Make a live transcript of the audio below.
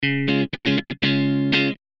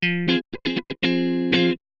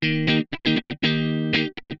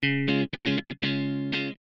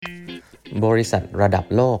บริษัทระดับ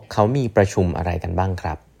โลกเขามีประชุมอะไรกันบ้างค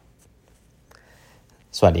รับ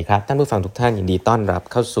สวัสดีครับท่านผู้ฟังทุกท่านยินดีต้อนรับ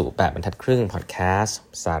เข้าสู่8บรรทัดครึ่งพอดแคสต์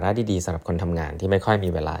สาระดีๆสำหรับคนทำงานที่ไม่ค่อยมี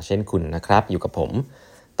เวลาเช่นคุณนะครับอยู่กับผม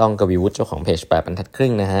ต้องกวีวุฒิเจ้าของเพจ8บรรทัดครึ่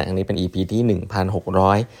งนะฮะอันนี้เป็น EP ที่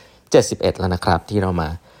1671แล้วนะครับที่เรามา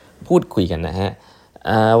พูดคุยกันนะฮะ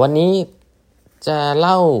วันนี้จะเ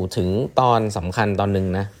ล่าถึงตอนสำคัญตอนนึง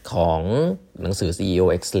นะของหนังสือ CEO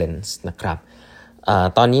Excellence นะครับ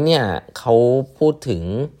ตอนนี้เนี่ยเขาพูดถึง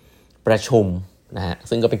ประชุมนะฮะ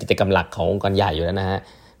ซึ่งก็เป็นกิจกรรมหลักขององค์กรใหญ่อยู่แล้วนะฮะ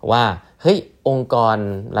ว่าเฮ้ยองค์กร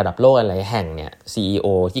ระดับโลกหลายแห่งเนี่ย CEO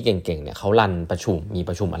ที่เก่งๆเนี่ยเขารันประชุมมีป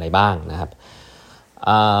ระชุมอะไรบ้างนะครับ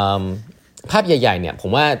ภาพใหญ่ๆเนี่ยผ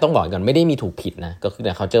มว่าต้องบอกก่อนไม่ได้มีถูกผิดนะก็คือ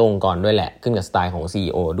เขาเจอองค์กรด้วยแหละขึ้นกับสไตล์ของ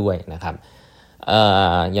CEO ด้วยนะครับ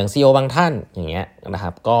อย่าง CEO บางท่านอย่างเงี้ยนะค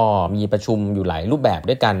รับก็มีประชุมอยู่หลายรูปแบบ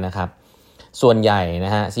ด้วยกันนะครับส่วนใหญ่น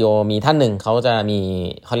ะฮะ CEO มีท่านหนึ่งเขาจะมี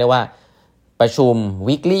เขาเรียกว่าประชุม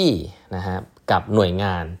weekly นะฮะกับหน่วยง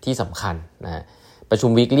านที่สำคัญนะฮะประชุม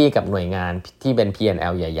weekly กับหน่วยงานที่เป็น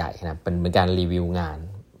P&L ใหญ่ๆนะเป็นการรีวิวงาน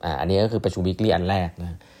อันนี้ก็คือประชุม weekly อันแรกน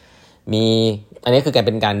ะมีอันนี้คือการเ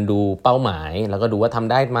ป็นการดูเป้าหมายแล้วก็ดูว่าท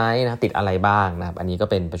ำได้ไหมนะติดอะไรบ้างนะครับอันนี้ก็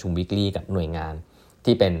เป็นประชุม weekly กับหน่วยงาน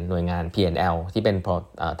ที่เป็นหน่วยงาน P&L ที่เป็น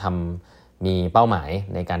ทำมีเป้าหมาย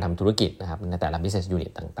ในการทำธุรกิจนะครับในแต่ละ business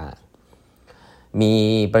unit ต่างๆมี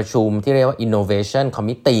ประชุมที่เรียกว่า innovation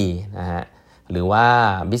committee นะฮะหรือว่า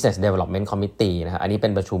business development committee นะครับอันนี้เป็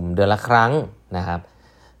นประชุมเดือนละครั้งนะครับ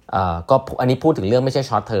ก็อันนี้พูดถึงเรื่องไม่ใช่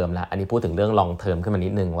short term ละอันนี้พูดถึงเรื่อง long term ขึ้นมานิ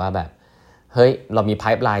ดนึงว่าแบบเฮ้ยเรามี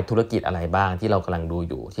pipeline ธุรกิจอะไรบ้างที่เรากำลังดู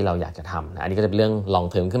อยู่ที่เราอยากจะทำนะอันนี้ก็จะเป็นเรื่อง long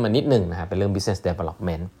term ขึ้นมานิดนึงนะครับเป็นเรื่อง business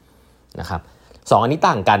development นะครับสองอันนี้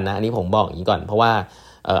ต่างกันนะอันนี้ผมบอกอย่างนี้ก่อนเพราะว่า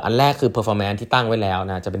อันแรกคือ performance ที่ตั้งไว้แล้วน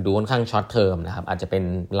ะจะเป็นดูค่อนข้าง short term นะครับอาจจะเป็น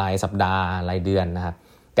รายสัปดาห์รายเดือนนะครับ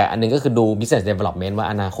แต่อันนึงก็คือดู business development ว่า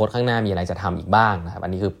อนาคตข้างหน้ามีอะไรจะทำอีกบ้างนะครับอั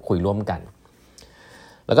นนี้คือคุยร่วมกัน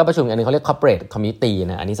แล้วก็ประชุมอันนึงเขาเรียก corporate committee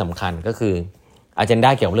นะอันนี้สำคัญก็คือ agenda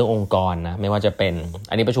เกี่ยวกับเรื่ององค์กรนะไม่ว่าจะเป็น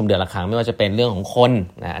อันนี้ประชุมเดือนละครั้งไม่ว่าจะเป็นเรื่องของคน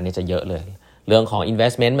นะอันนี้จะเยอะเลยเรื่องของ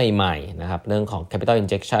investment ใหม่ๆนะครับเรื่องของ capital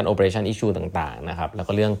injection operation issue ต่างๆนะครับแล้ว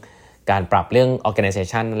ก็เรื่องการปรับเรื่อง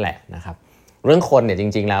organization นั่นแหละนะครับเรื่องคนเนี่ยจ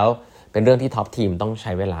ริงๆแล้วเป็นเรื่องที่ท็อปทีมต้องใ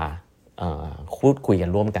ช้เวลาพูดคุยกัน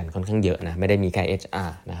ร่วมกันค่อนข้างเยอะนะไม่ได้มีแค่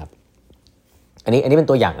HR นะครับอันนี้เป็น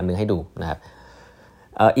ตัวอย่างอันนึงให้ดูนะครับ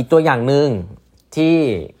อีกตัวอย่างนึงที่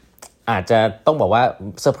อาจจะต้องบอกว่า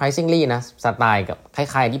surprisingly นะสไตล์กับค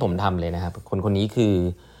ล้ายๆที่ผมทำเลยนะครับคนนี้คือ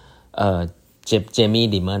เจมี่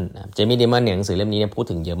ดิมอนนะเจมี่ดิมอนเนี่ยหนังสือเล่มนี้เนี่ยพูด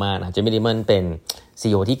ถึงเยอะมากนะเจมี่ดิมอนเป็น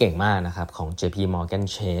CEO ที่เก่งมากนะครับของ JP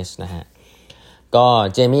Chase นะฮะก็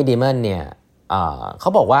เจมี่ดิมอนเนี่ยเขา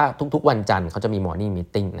บอกว่าทุกๆวันจันทร์เขาจะมี morning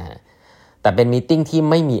meeting นะฮะแต่เป็น meeting ที่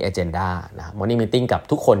ไม่มี agenda นะ morning meeting กับ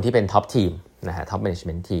ทุกคนที่เป็น top team นะฮะ top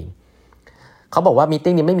management team เขาบอกว่า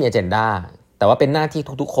meeting นี้ไม่มี agenda แต่ว่าเป็นหน้าที่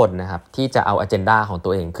ทุกๆคนนะครับที่จะเอา agenda ของตั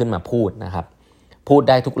วเองขึ้นมาพูดนะครับพูด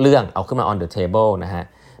ได้ทุกเรื่องเอาขึ้นมา on the table นะฮะ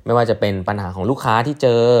ไม่ว่าจะเป็นปัญหาของลูกค้าที่เจ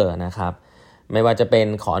อนะครับไม่ว่าจะเป็น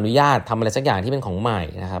ขออนุญาตทำอะไรสักอย่างที่เป็นของใหม่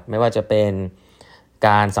นะครับไม่ว่าจะเป็นก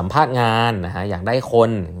ารสัมภาษณ์งานนะฮะอยากได้ค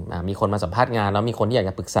นมีคนมาสัมภาษณ์งานแล้วมีคนที่อยาก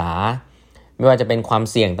จะปรึกษาไม่ว่าจะเป็นความ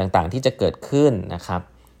เสี่ยงต่างๆที่จะเกิดขึ้นนะครับ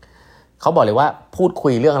เขาบอกเลยว่าพูดคุ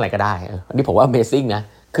ยเรื่องอะไรก็ได้อันนี้ผมว่า Amazing นะ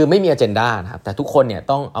คือไม่มี agenda นะครับแต่ทุกคนเนี่ย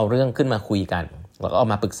ต้องเอาเรื่องขึ้นมาคุยกันแล้วก็เอา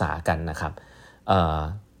มาปรึกษากันนะครับ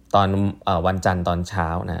ตอนวันจันทร์ตอนเช้า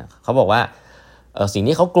นะเขาบอกว่าสิ่ง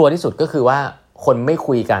ที่เขากลัวที่สุดก็คือว่าคนไม่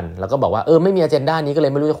คุยกันแล้วก็บอกว่าไม่มี agenda นี้ก็เล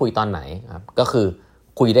ยไม่รู้จะคุยตอนไหนครับก็คือ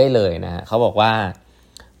คุยได้เลยนะเขาบอกว่า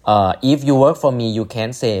if you work for me you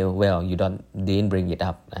can't say well you didn't bring it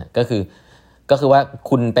up นะก็คือว่า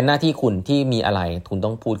คุณเป็นหน้าที่คุณที่มีอะไรคุณต้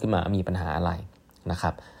องพูดขึ้นมามีปัญหาอะไรนะครั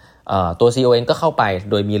บตัว CEO เองก็เข้าไป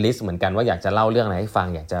โดยมีลิสต์เหมือนกันว่าอยากจะเล่าเรื่องอะไรให้ฟัง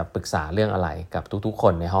อยากจะปรึกษาเรื่องอะไรกับทุกๆค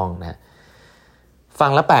นในห้องนะฟั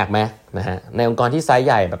งแล้วแปลกไหมนะฮะในองค์กรที่ไซส์ใ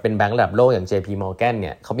หญ่แบบเป็นแบงก์ระดับโลกอย่าง JP Morgan เ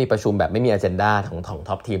นี่ยเขามีประชุมแบบไม่มี agenda ของ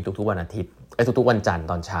ท็อปทีมทุกๆวันอาทิตย์ทุกๆวันจันทร์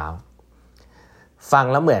ตอนเช้าฟัง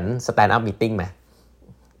แล้วเหมือน stand up meeting ไหม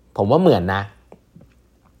ผมว่าเหมือนนะ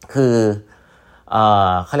คือ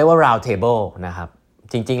เขาเรียกว่า round table นะครับ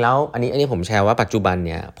จริงๆแล้วอันนี้ผมแชร์ว่าปัจจุบันเ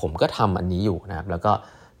นี่ยผมก็ทำอันนี้อยู่นะครับแล้วก็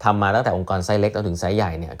ทำมาตั้งแต่องค์กรไซส์เล็กจนถึงไซส์ให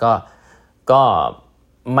ญ่เนี่ยก็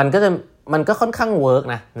มันก็ค่อนข้างเวิร์ก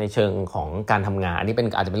นะในเชิงของการทำงานอันนี้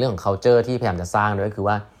อาจจะเป็นเรื่องของ culture ที่พยายามจะสร้างด้วยคือ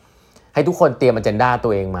ว่าให้ทุกคนเตรียม agenda ตั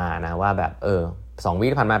วเองมานะว่าแบบ2 วีค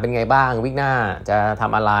ที่ผ่านมาเป็นไงบ้างวีคหน้าจะท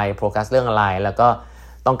ำอะไรโฟกัสเรื่องอะไรแล้วก็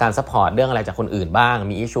ต้องการ support เรื่องอะไรจากคนอื่นบ้าง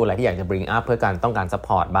มี issue อะไรที่อยากจะ bring up เพื่อการต้องการ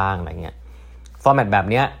support บ้างอะไรเงี้ย format แบบ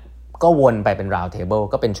เนี้ยก็วนไปเป็น round table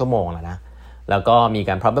ก็เป็นชั่วโมงแล้วนะแล้วก็มี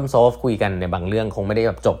การ problem solve คุยกันในบางเรื่องคงไม่ได้แ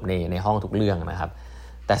บบจบในห้องทุกเรื่องนะครับ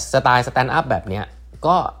แต่สไตล์สแตนด์อัพแบบเนี้ย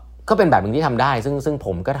ก็เป็นแบบนึงที่ทำได้ซึ่งผ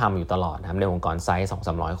มก็ทำอยู่ตลอดนะครับในองค์กรไซส์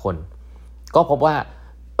 200-300 คนก็พบว่า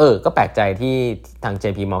ก็แปลกใจที่ทาง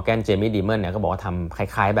JP Morgan Jamie Dimon เนี่ยก็บอกว่าทำค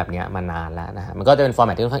ล้ายๆแบบนี้มานานแล้วนะฮะมันก็จะเป็นฟอร์แ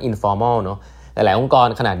มตที่ค่อนข้าง informal เนาะหลายๆองค์กร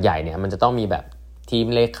ขนาดใหญ่เนี่ยมันจะต้องมีแบบทีม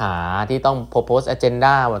เลขาที่ต้อง propose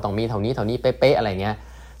agenda ว่าต้องมีเท่านี้เป๊ะๆอะไรเงี้ย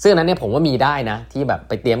ซึ่งนั้นเนี่ยผมว่ามีได้นะที่แบบ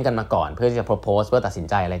ไปเตรียมกันมาก่อนเพื่อจะ propose เพื่อตัดสิน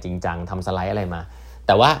ใจอะไรจริงจังทำสไลด์อะไรมาแ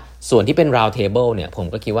ต่ว่าส่วนที่เป็น round table เนี่ยผม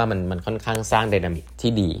ก็คิดว่ามันค่อนข้างสร้าง dynamic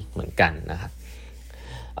ที่ดีเหมือนกันนะครับ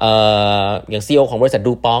อย่าง CEO ของบริษัท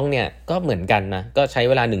ดูป้องเนี่ยก็เหมือนกันนะก็ใช้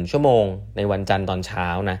เวลา1ชั่วโมงในวันจันทร์ตอนเช้า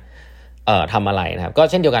นะทำอะไรนะครับก็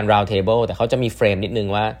เช่นเดียวกัน round table แต่เขาจะมีเฟรมนิดนึง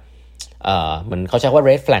ว่าเหมือนเขาใช้ว่า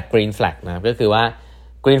red flag green flag นะก็คือว่า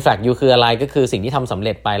green flag คืออะไรก็คือสิ่งที่ทำสำเ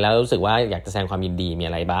ร็จไปแล้วรู้สึกว่าอยากจะแสดงความยินดีมี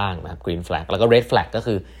อะไรบ้างนะครับ green flag แล้วก็ red flag ก็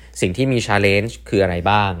คือสิ่งที่มี challenge คืออะไร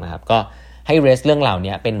บ้างนะครับก็ให้ raise เรื่องเหล่า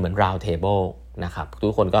นี้เป็นเหมือน round table นะครับทุ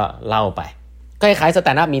กคนก็เล่าไปก็คล้ายๆ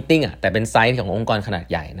stand up meeting แต่เป็นไซส์ขององค์กรขนาด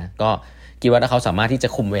ใหญ่นะก็คิดว่าถ้าเขาสามารถที่จะ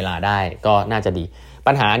คุมเวลาได้ก็น่าจะดี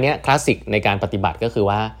ปัญหาเนี้ยคลาสสิกในการปฏิบัติก็คือ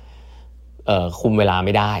ว่าคุมเวลาไ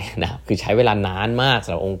ม่ได้นะคือใช้เวลานานมากส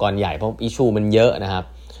ำหรับองค์กรใหญ่เพราะอิชชูมันเยอะนะครับ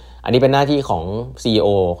อันนี้เป็นหน้าที่ของ CEO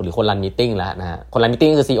หรือคนรันมีตติ้งแล้วนะฮะคนรันมีตติ้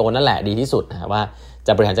งคือ CEO นั่นแหละดีที่สุดนะว่าจ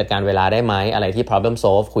ะบริหารจัดการเวลาได้ไหมอะไรที่ problem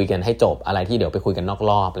solve คุยกันให้จบอะไรที่เดี๋ยวไปคุยกันนอก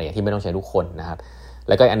รอบอะไรที่ไม่ต้องใช้ทุกคนนะครับแ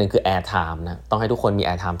ล้วก็อันนึงคือ air time นะต้องให้ทุกคนมี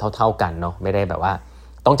air time เท่าๆกันเนาะไม่ได้แบบว่า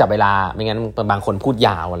ต้องจับเวลาไม่งั้นบางคนพูดย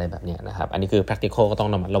าวอะไรแบบนี้นะครับอันนี้คือ practical ก็ต้อง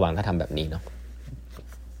ระวังถ้าทำแบบนี้เนาะ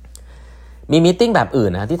มีมีตติ้งแบบอื่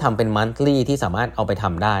นนะที่ทำเป็น monthly ที่สามารถเอาไปท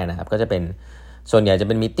ำได้นะครับก็จะเป็นส่วนใหญ่จะเ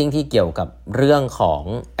ป็นมีตติ้งที่เกี่ยวกับเรื่องของ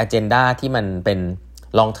agenda ที่มันเป็น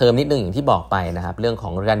long term นิดนึงอย่างที่บอกไปนะครับเรื่องขอ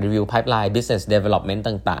งการ review pipeline business development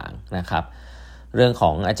ต่างๆนะครับเรื่องข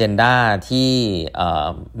อง agenda ที่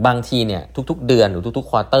บางทีเนี่ยทุกๆเดือนหรือทุก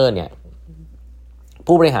ๆ quarter เนี่ย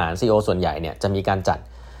ผู้บริหาร CEO ส่วนใหญ่เนี่ยจะมีการจัด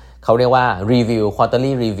เขาเรียกว่า review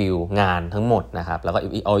quarterly review งานทั้งหมดนะครับแล้วก็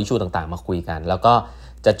เอา issue ต่างๆมาคุยกันแล้วก็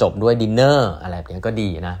จะจบด้วยดินเนอร์อะไรแบบนี้ก็ดี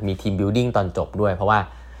นะมีทีมบิลดิ้งตอนจบด้วยเพราะว่า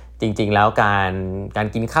จริงๆแล้วการ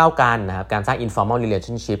กินข้าวกันนะครับการสร้าง informal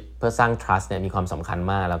relationship เพื่อสร้าง trust เนี่ยมีความสำคัญ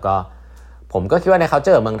มากแล้วก็ผมก็คิดว่าใน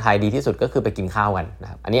culture เมืองไทยดีที่สุดก็คือไปกินข้าวกันนะ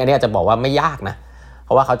ครับอันนี้อาจจะบอกว่าไม่ยากนะเพ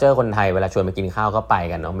ราะว่า culture คนไทยเวลาชวนไปกินข้าวก็ไป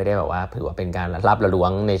กันเนาะไม่ได้แบบว่าถือว่าเป็นการรับระล้ว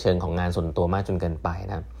งในเชิงของงานส่วนตัวมากจนเกินไป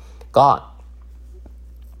นะ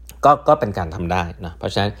ก็เป็นการทำได้นะเพรา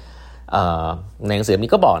ะฉะนั้นในหนังสือ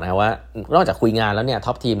นี้ก็บอกนะว่านอกจากคุยงานแล้วเนี่ยท็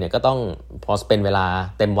อปทีมเนี่ยก็ต้องพอเป็นเวลา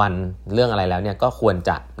เต็มวันเรื่องอะไรแล้วเนี่ยก็ควร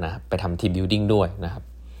จะนะไปทำทีมบิลดิ้งด้วยนะครับ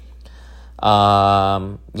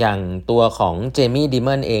อย่างตัวของเจมี่ดิม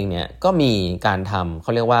อนเองเนี่ยก็มีการทำเข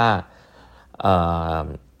าเรียกว่า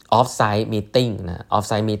off-site meeting นะ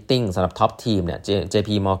off-site meeting สำหรับท็อปทีมเนี่ย JP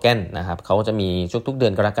Morgan นะครับเขาจะมีทุกๆเดือ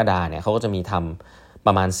นกรกฎาคมเนี่ยเขาก็จะมีทำป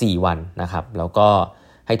ระมาณ4วันนะครับแล้วก็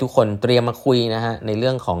ให้ทุกคนเตรียมมาคุยนะฮะในเ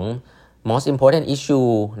รื่องของ most important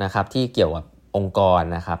issue นะครับที่เกี่ยวกับองค์กร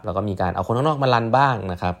นะครับแล้วก็มีการเอาคนข้างนอกมารันบ้าง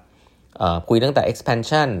นะครับคุยตั้งแต่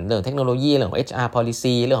expansion เรื่องเทคโนโลยีเรื่องของ HR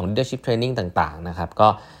policy เรื่องของ leadership training ต่างๆนะครับก็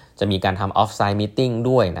จะมีการทำ off-site meeting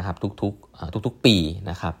ด้วยนะครับทุกปี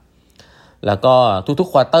นะครับแล้วก็ทุก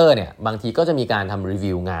ๆ quarter เนี่ยบางทีก็จะมีการทำรี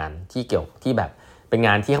วิวงานที่แบบเป็นง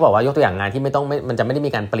านที่เขาบอกว่ายกตัวอย่างงานที่มันจะไม่ได้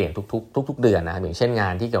มีการเปลี่ยนทุกเดือนนะครับอย่างเช่นงา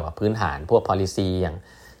นที่เกี่ยวกับพื้นฐานพวก policy อย่าง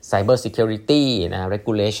cyber security นะ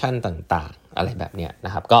regulation ต่างๆอะไรแบบเนี้ยน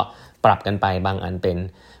ะครับก็ปรับกันไปบางอันเป็น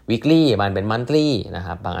weekly บางอันเป็น monthly นะค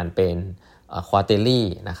รับบางอันเป็นquarterly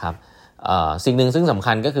นะครับสิ่งหนึ่งซึ่งสำ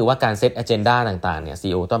คัญก็คือว่าการเซต agenda ต่างๆเนี่ย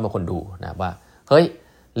CEO ต้องเป็นคนดูนะว่าเฮ้ย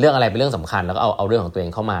เรื่องอะไรเป็นเรื่องสำคัญแล้วก็เอาเรื่องของตัวเอ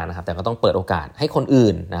งเข้ามานะครับแต่ก็ต้องเปิดโอกาสให้คน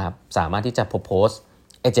อื่นนะครับสามารถที่จะ propose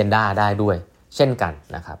agenda ได้ด้วยเช่นกัน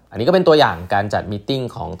นะครับอันนี้ก็เป็นตัวอย่างการจัดมีตติ้ง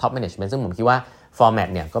ของ top management ซึ่งผมคิดว่า format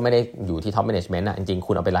เนี่ยก็ไม่ได้อยู่ที่ top management นะจริงๆ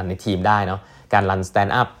คุณเอาไปรันในทีมได้เนาะการรัน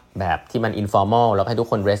stand up แบบที่มัน informal แล้วให้ทุก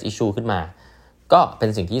คน raise issue ขึ้นมาก็เป็น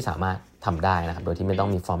สิ่งที่สามารถทำได้นะครับโดยที่ไม่ต้อง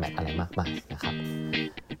มี format อะไรมากมายนะครับ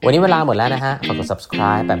วันนี้เวลาหมดแล้วนะฮะฝากกด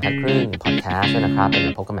subscribe แบบแพ็คครึ่ง podcast ด้วยนะครับแล้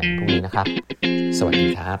วพบกันใหม่พรุ่งนี้นะครับสวัสดี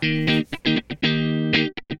ครับ